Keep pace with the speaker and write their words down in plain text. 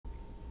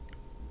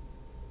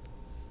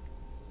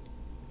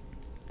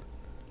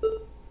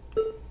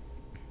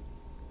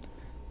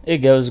Hey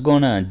guys, what's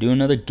going on? Do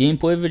another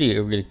gameplay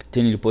video. We're gonna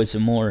continue to play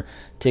some more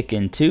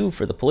Tekken 2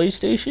 for the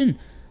PlayStation.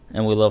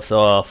 And we left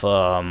off,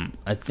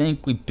 I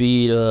think we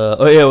beat,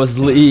 oh yeah, it was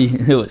Lee.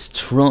 It was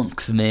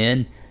Trunks,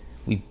 man.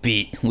 We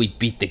beat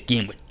the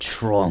game with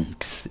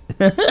Trunks.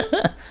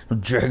 From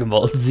Dragon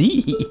Ball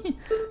Z.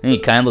 And he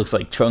kinda looks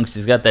like Trunks.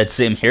 He's got that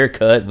same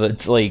haircut, but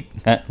it's like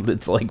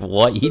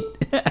white.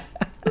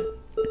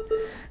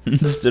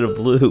 Instead of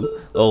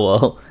blue. Oh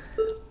well.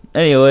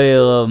 Anyway,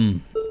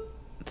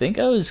 I think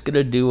I was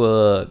gonna do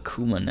a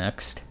Kuma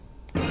next.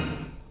 Let's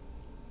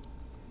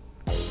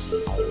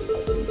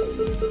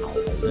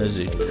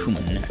do Kuma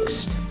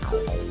next.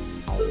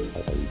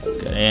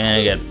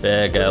 Okay, and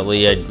I got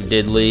Lee. I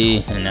did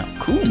Lee, and now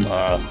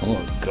Kuma.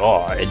 Oh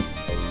god,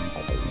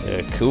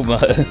 yeah,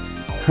 Kuma.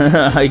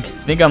 I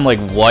think I'm like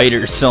white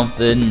or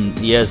something.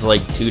 He has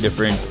like two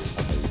different,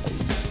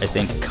 I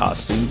think,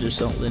 costumes or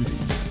something.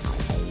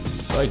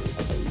 Like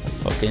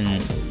fucking.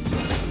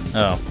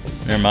 Oh,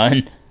 never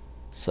mind.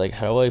 It's like,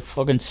 how do I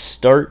fucking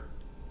start?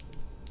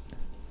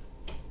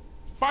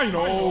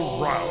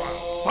 Final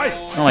round. Fight!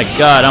 Oh my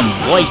god,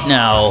 I'm white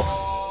now.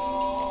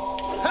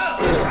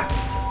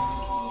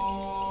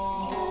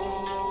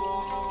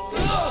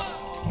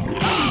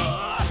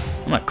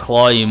 I'm gonna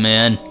claw you,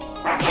 man.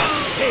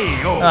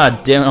 Ah,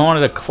 damn it, I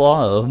wanted to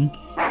claw him.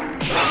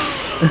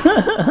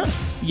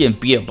 You getting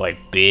beat up by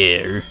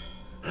Bear.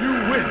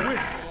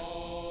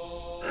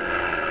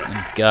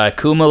 God,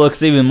 Kuma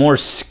looks even more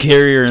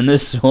scarier in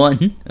this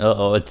one.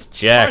 Uh-oh, it's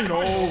Jack.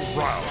 Final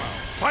round.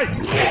 Fight!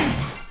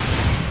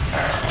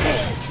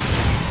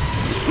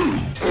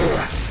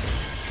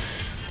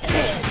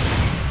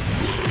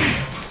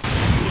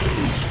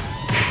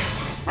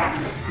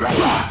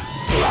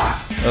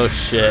 Oh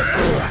shit.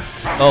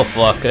 Oh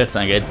fuck, that's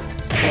not good.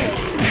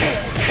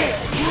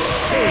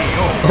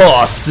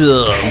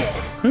 Awesome!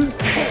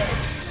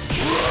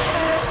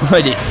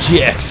 I did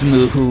Jack's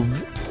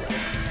move.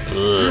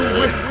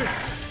 Ugh.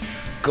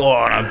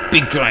 God, a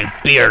big giant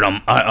beard.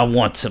 I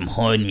want some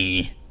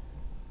honey.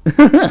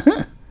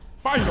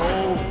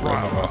 Final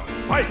round.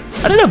 Fight!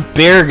 How did a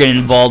bear get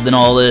involved in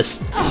all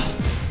this? I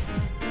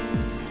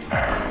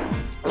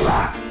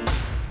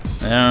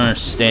don't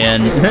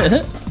understand.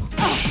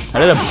 How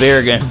did a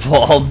bear get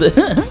involved?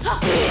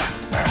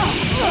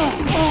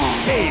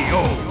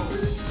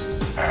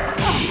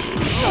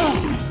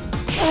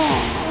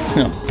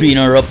 I'm beating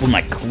her up with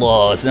my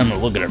claws. I'm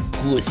gonna look at her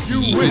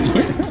pussy.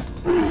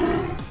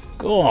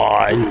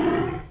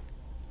 God.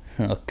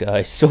 Oh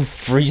god, so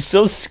free,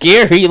 so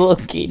scary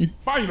looking.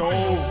 Final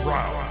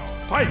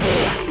round. Fight!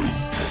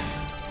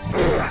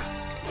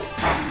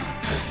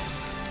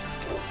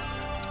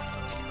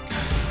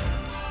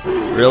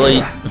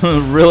 Really?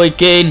 Really,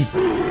 Kane?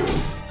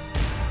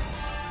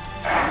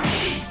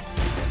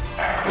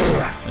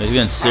 He's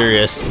getting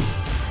serious.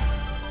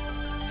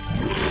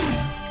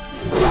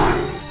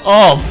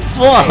 Oh,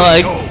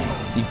 fuck!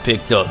 He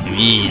picked up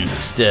me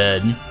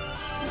instead.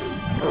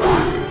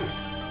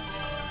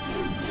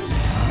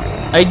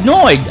 I know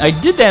I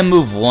did that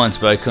move once,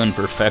 but I couldn't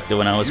perfect it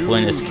when I was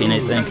playing this King, I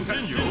think.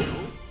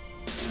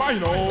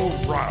 Final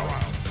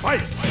round.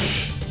 Fight!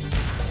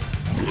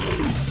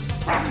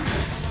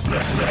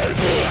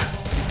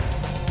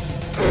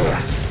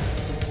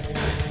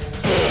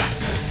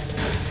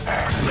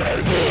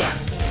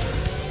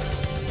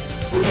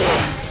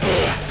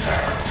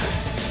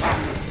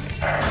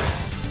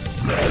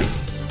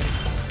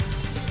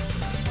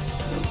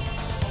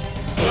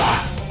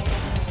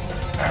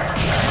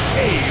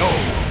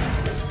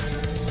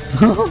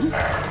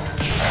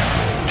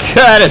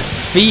 God, his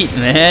feet,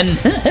 man.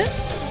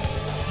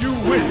 You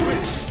win.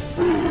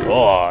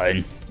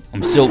 God,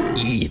 I'm so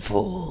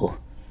evil.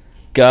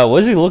 God, what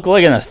does he look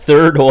like in the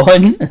third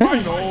one?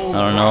 I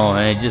don't know,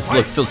 man. He just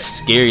looks so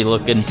scary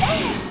looking.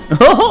 Here,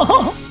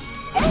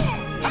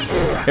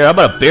 how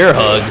about a bear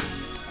hug?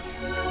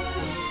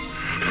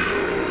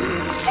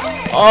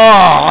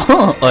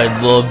 Oh, I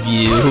love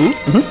you.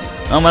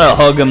 I'm gonna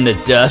hug him to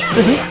death.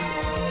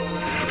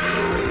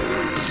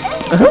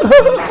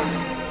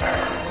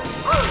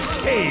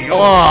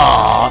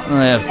 Oh,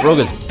 I broke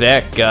his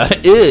back, God.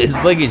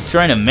 It's like he's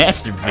trying to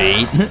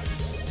masturbate.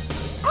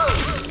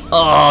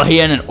 Oh, he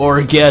had an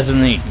orgasm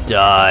and he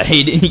died.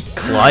 He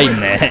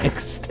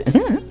climaxed.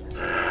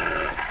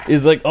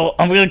 He's like, oh,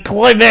 I'm gonna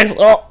climax.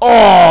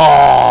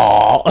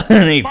 Oh.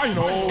 And he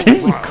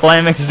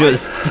climaxed to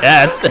his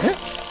death.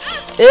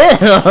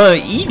 Ew,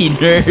 eating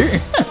her.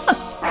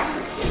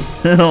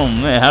 Oh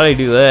man, how did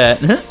he do that?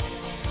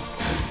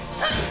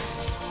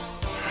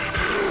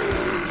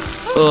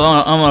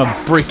 Oh, I'm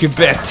gonna break your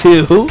back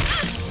too.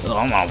 Oh,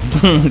 I'm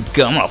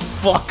gonna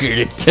fuck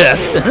her to death.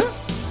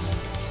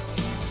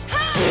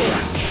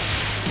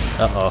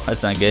 Uh-oh,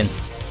 that's not good.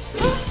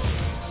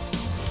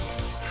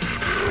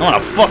 I'm gonna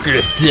fuck her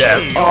to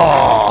death.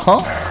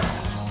 Oh,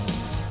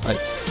 I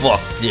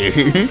fucked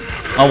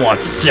her. I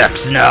want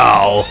sex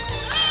now.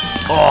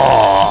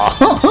 Oh.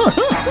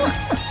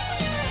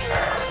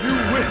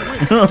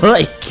 Oh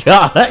my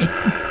god.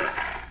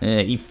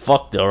 Yeah, he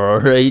fucked her,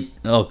 alright.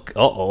 Oh,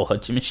 uh-oh,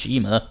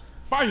 Hachimishima.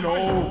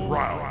 Final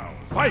round.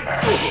 Fight!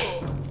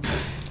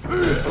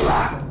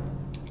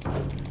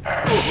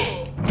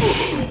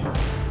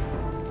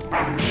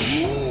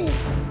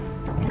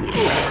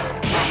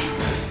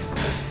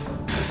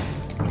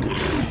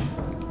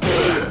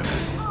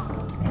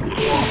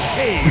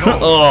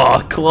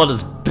 Oh, clawed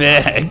his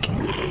back.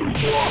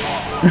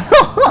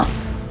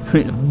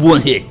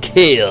 One hit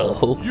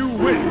KO. You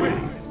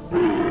win.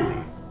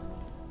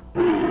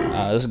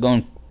 This is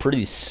going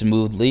pretty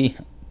smoothly.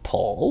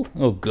 Paul?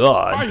 Oh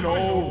god.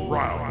 Final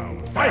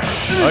round. Fight!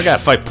 What I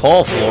gotta fight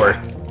Paul for?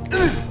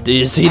 Do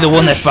you see the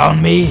one that found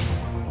me?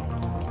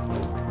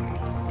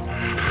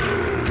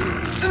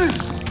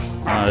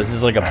 Oh, this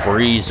is like a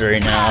breeze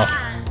right now.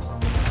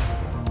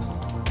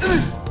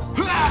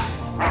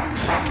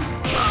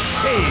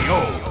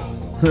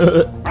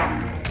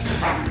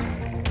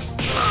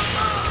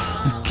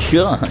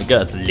 God, I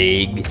got his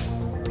leg.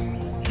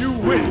 You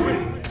win.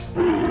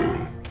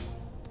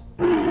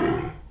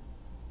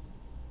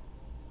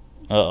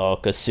 Uh-oh,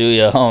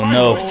 Kasuya. Oh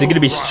no, is he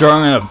gonna be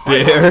strong than a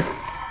bear?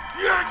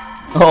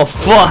 Oh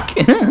fuck!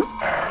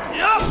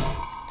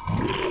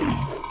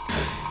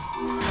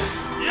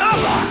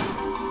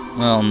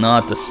 Well,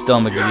 not the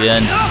stomach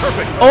again.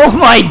 Oh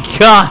my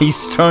god, he's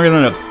stronger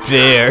than a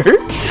bear!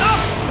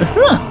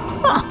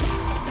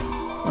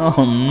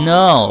 Oh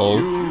no!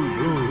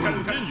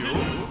 Continue.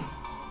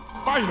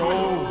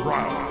 Final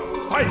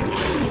round. Fight!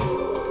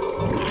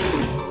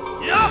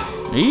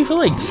 Are you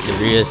like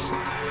serious?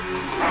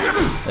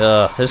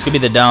 This could be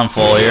the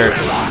downfall here.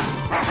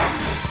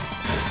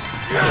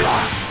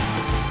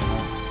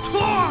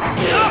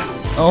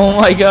 Oh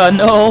my god,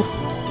 no!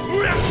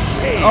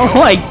 Oh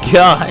my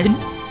god!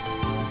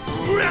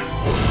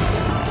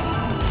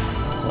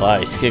 Wow,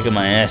 he's kicking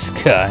my ass,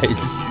 guys.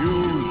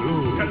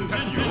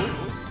 Continue.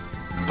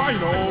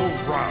 Final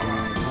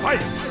round.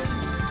 Fight!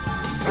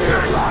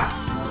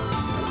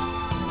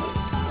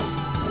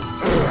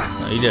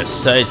 He did a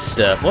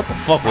sidestep. What the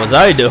fuck was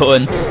I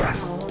doing?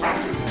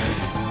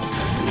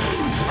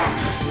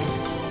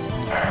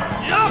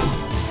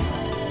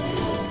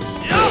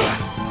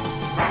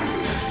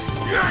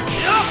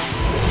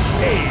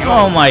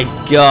 Oh my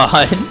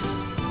god.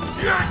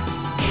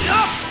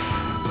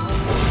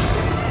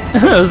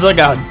 It was like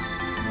a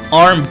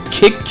arm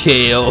kick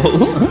KO.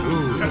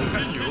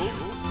 Continue.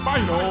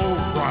 Final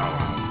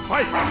round.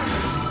 Fight!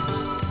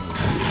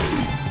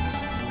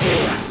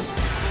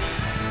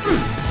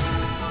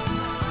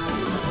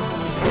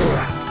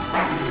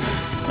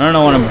 I don't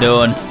know what I'm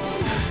doing.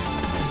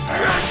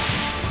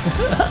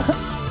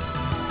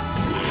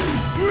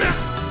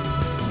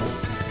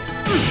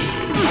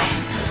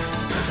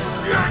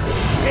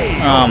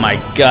 Oh my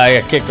god, I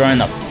got kicked right in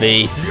the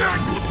face.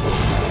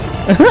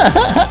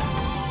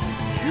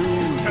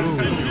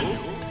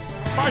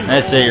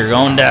 That's it, you're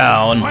going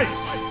down.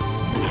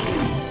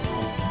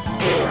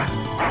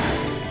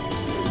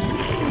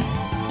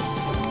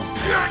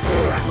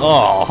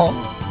 Oh.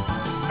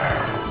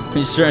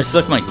 He's trying to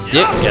suck my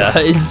dick,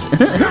 guys.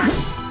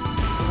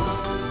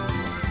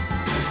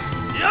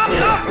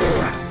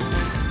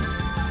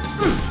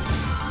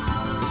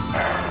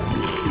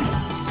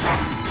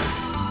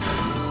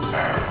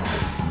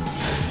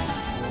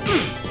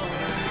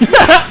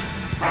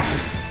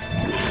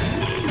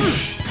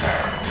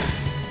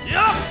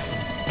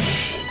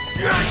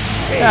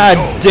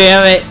 God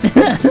damn it!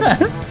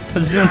 I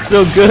was doing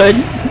so good.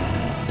 And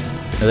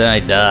then I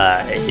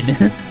died.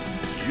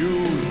 You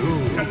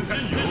lose.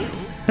 Continue.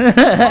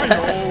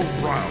 Final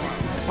round.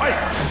 Fight!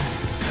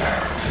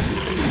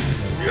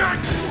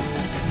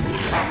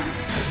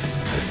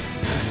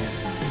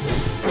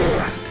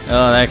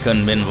 Oh, that couldn't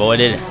have been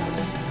avoided.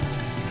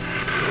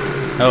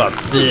 How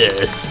about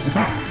this?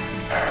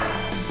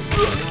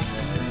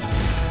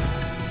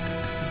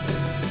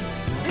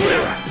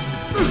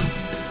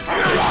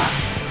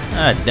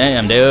 God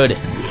damn, dude.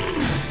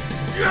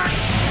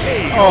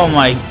 Oh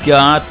my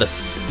god, the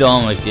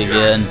stomach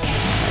again.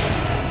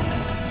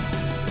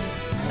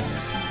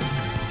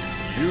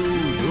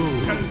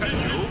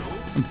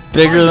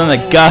 Bigger than the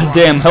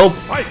goddamn health,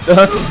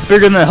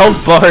 bigger than the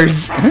health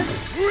bars.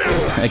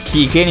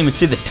 You can't even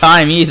see the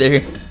time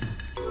either.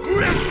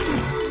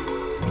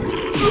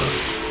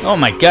 Oh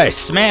my god, I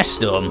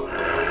smashed him.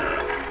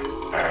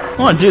 I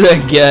want to do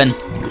that again.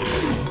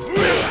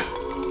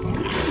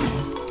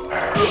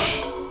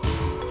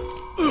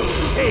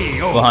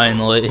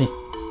 Finally.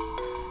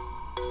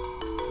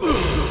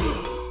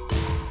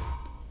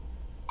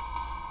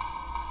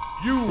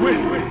 You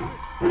win.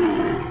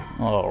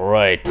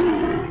 Alright.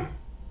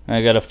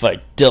 I gotta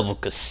fight Devil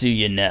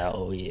Kasuya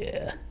now,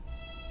 yeah.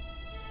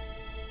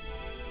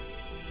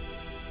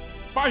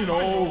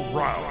 Final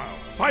round.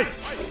 Fight!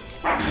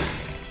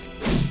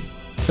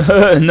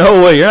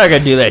 No way, you're not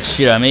gonna do that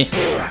shit on me.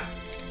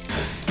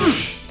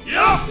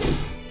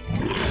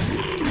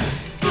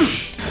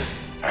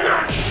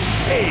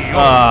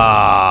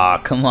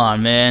 Ah, come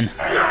on, man.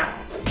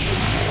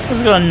 I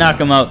was gonna knock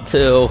him out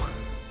too.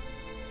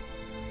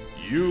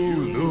 You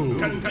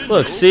lose.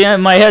 Look, see,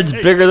 my head's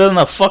bigger than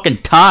the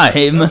fucking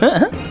time.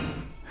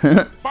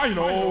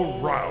 Final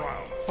round.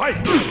 Fight!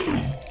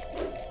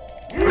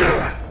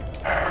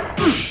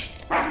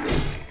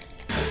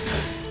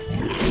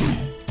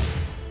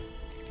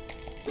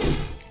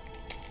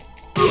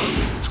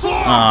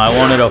 I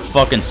wanted to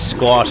fucking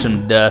squash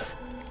him to death.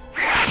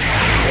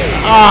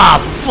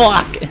 Ah,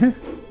 fuck!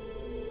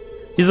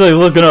 He's like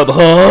looking up,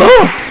 huh?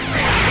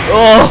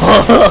 Oh!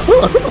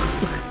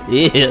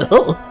 Ew. You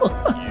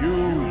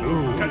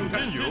lose.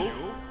 Continue.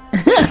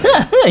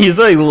 He's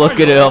like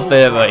looking it up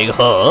at him like,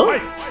 huh?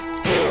 Fight!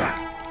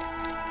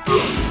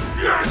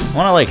 I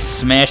wanna like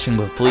smash him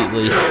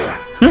completely.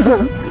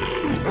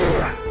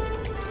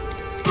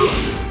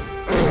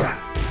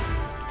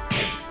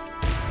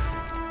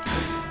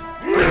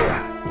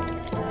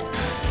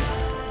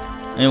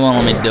 He won't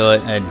let me do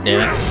it. God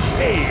damn it.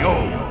 KO.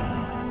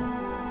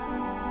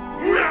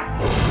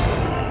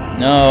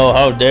 No,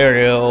 how dare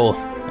you?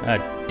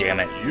 God damn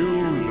it. You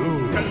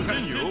lose.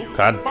 Continue.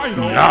 God,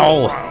 Final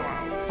no.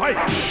 round. Fight!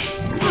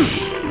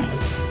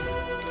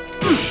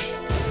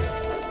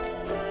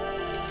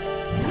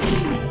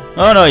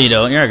 Oh, no, you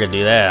don't. You're not gonna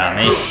do that on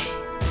me.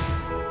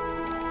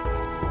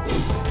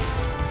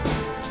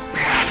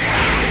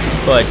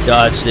 Oh, I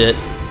dodged it.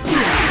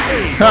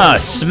 Ah,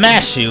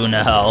 smash you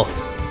now.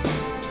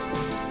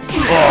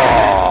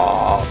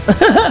 Oh.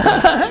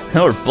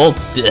 We're both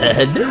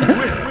dead.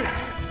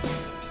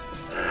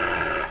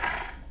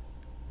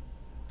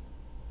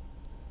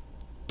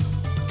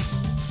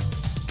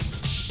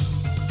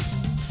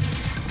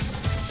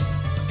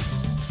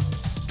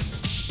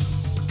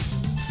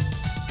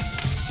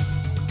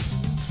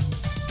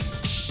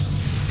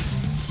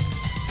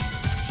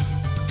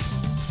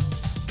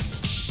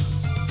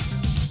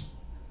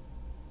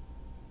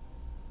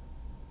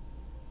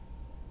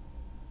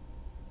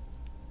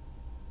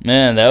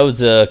 Man, that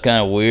was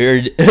kind of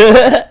weird.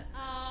 It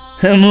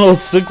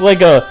almost looked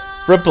like a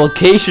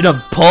replication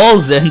of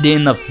Paul's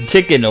ending of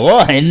Tekken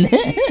 1.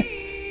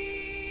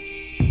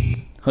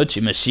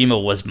 Hochi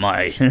Mishima was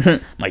my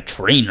my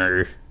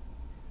trainer.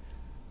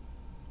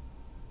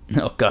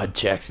 Oh god,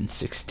 Jackson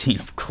 16,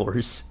 of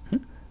course.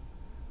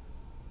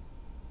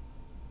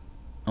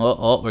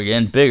 Oh, we're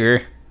getting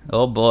bigger.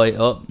 Oh boy,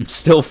 oh, I'm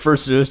still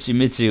first to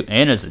Yoshimitsu.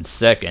 Anna's in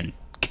second.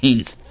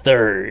 Kane's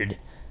third.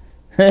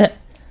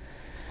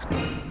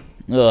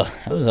 Ugh,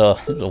 that was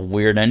a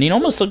weird ending.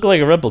 Almost looked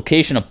like a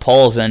replication of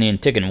Paul's ending in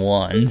Tekken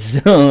 1.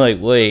 So, like,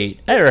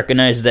 wait, I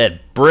recognize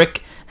that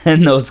brick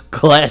and those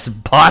glass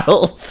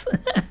bottles.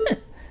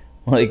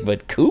 Like,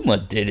 but Kuma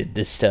did it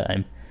this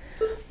time.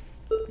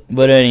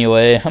 But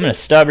anyway, I'm gonna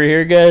stop right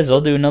here, guys.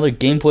 I'll do another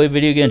gameplay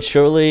video again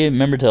shortly.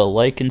 Remember to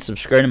like and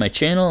subscribe to my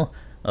channel.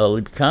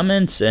 Leave your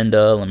comments and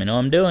let me know how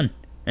I'm doing.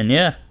 And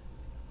yeah,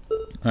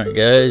 alright,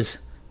 guys,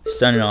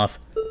 signing off.